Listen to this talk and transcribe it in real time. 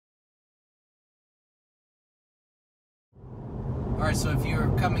Alright, so if you're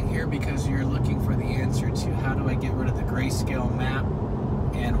coming here because you're looking for the answer to how do I get rid of the grayscale map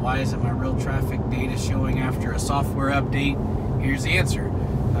and why isn't my real traffic data showing after a software update, here's the answer.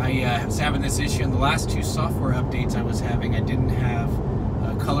 I was having this issue in the last two software updates I was having. I didn't have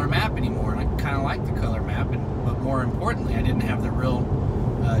a color map anymore, and I kind of like the color map, but more importantly, I didn't have the real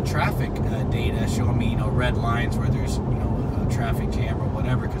traffic data showing me, red lines where there's, a traffic jam or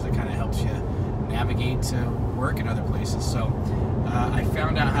whatever, because it kind of helps you navigate to work in other places. So I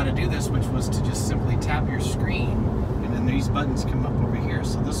found out how to do this, which was to just simply tap your screen, and then these buttons come up over here.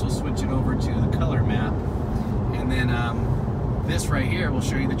 So this will switch it over to the color map, and then this right here will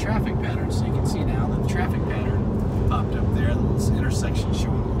show you the traffic pattern. So you can see now that the traffic pattern popped up there, the little intersection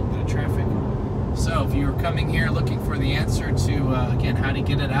showing a little bit of traffic. So if you were coming here looking for the answer to, again, how to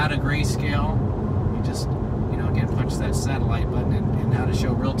get it out of grayscale, you just, again, punch that satellite button, and how to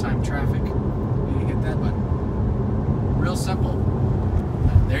show real-time traffic. You hit that button. Real simple.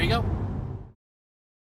 There you go.